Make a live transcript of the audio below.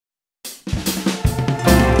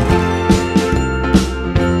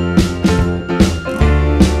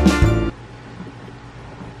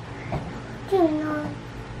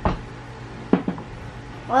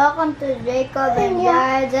welcome to Jacob and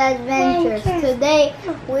Jared's Adventures. Today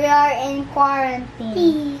we are in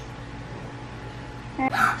quarantine.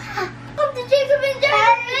 Welcome to Jacob and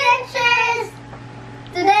Jared's Adventures.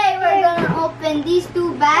 Today we're gonna open these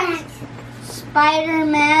two bags: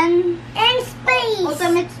 Spider-Man and Space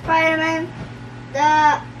Ultimate Spider-Man,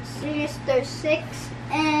 the Sinister Six,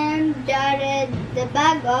 and Jared the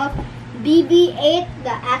bag of BB-8,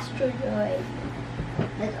 the Asteroid.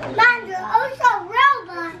 Let's open Man's also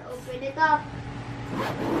robots. Open it up.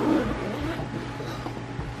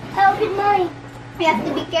 Open mine. You have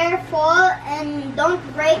to be careful and don't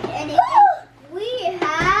break anything. We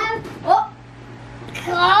have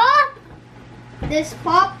this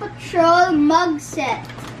Paw Patrol mug set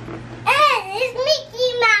And it's Mickey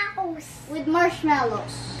Mouse. with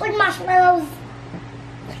marshmallows. With marshmallows.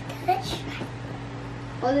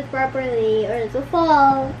 Hold it properly or it'll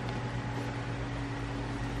fall.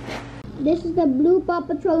 This is the blue Paw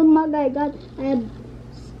Patrol mug I got. I have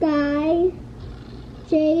Sky,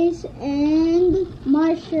 Chase, and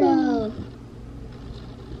Marshall.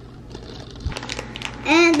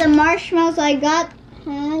 And the marshmallows I got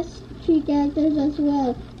has 3 characters as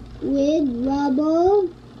well, with Rubble,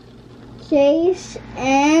 Chase,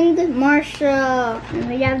 and Marshall. And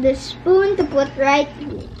we have this spoon to put right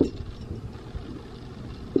here.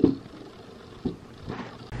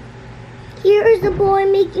 Here is the boy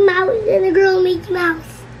Mickey Mouse and the girl Mickey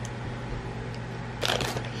Mouse.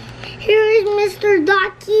 Here is Mr.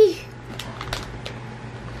 Ducky.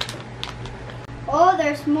 Oh,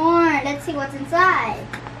 there's more. Let's see what's inside.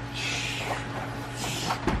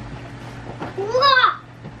 Look!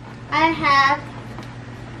 I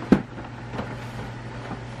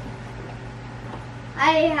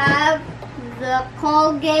have the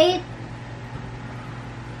Colgate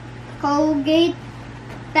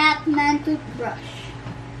Batman toothbrush.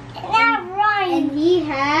 Now Ryan. And he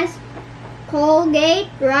has Colgate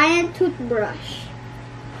Ryan toothbrush.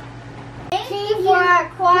 Thank you for our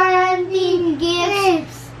quarantine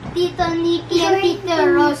gifts, Tito Nikki and Tito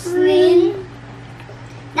Roslyn.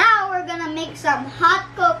 Now we're gonna make some hot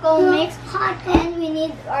cocoa mix, and we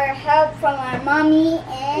need our help from our mommy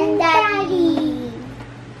and daddy.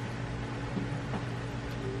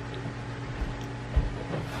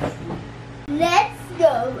 Let's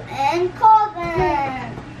go and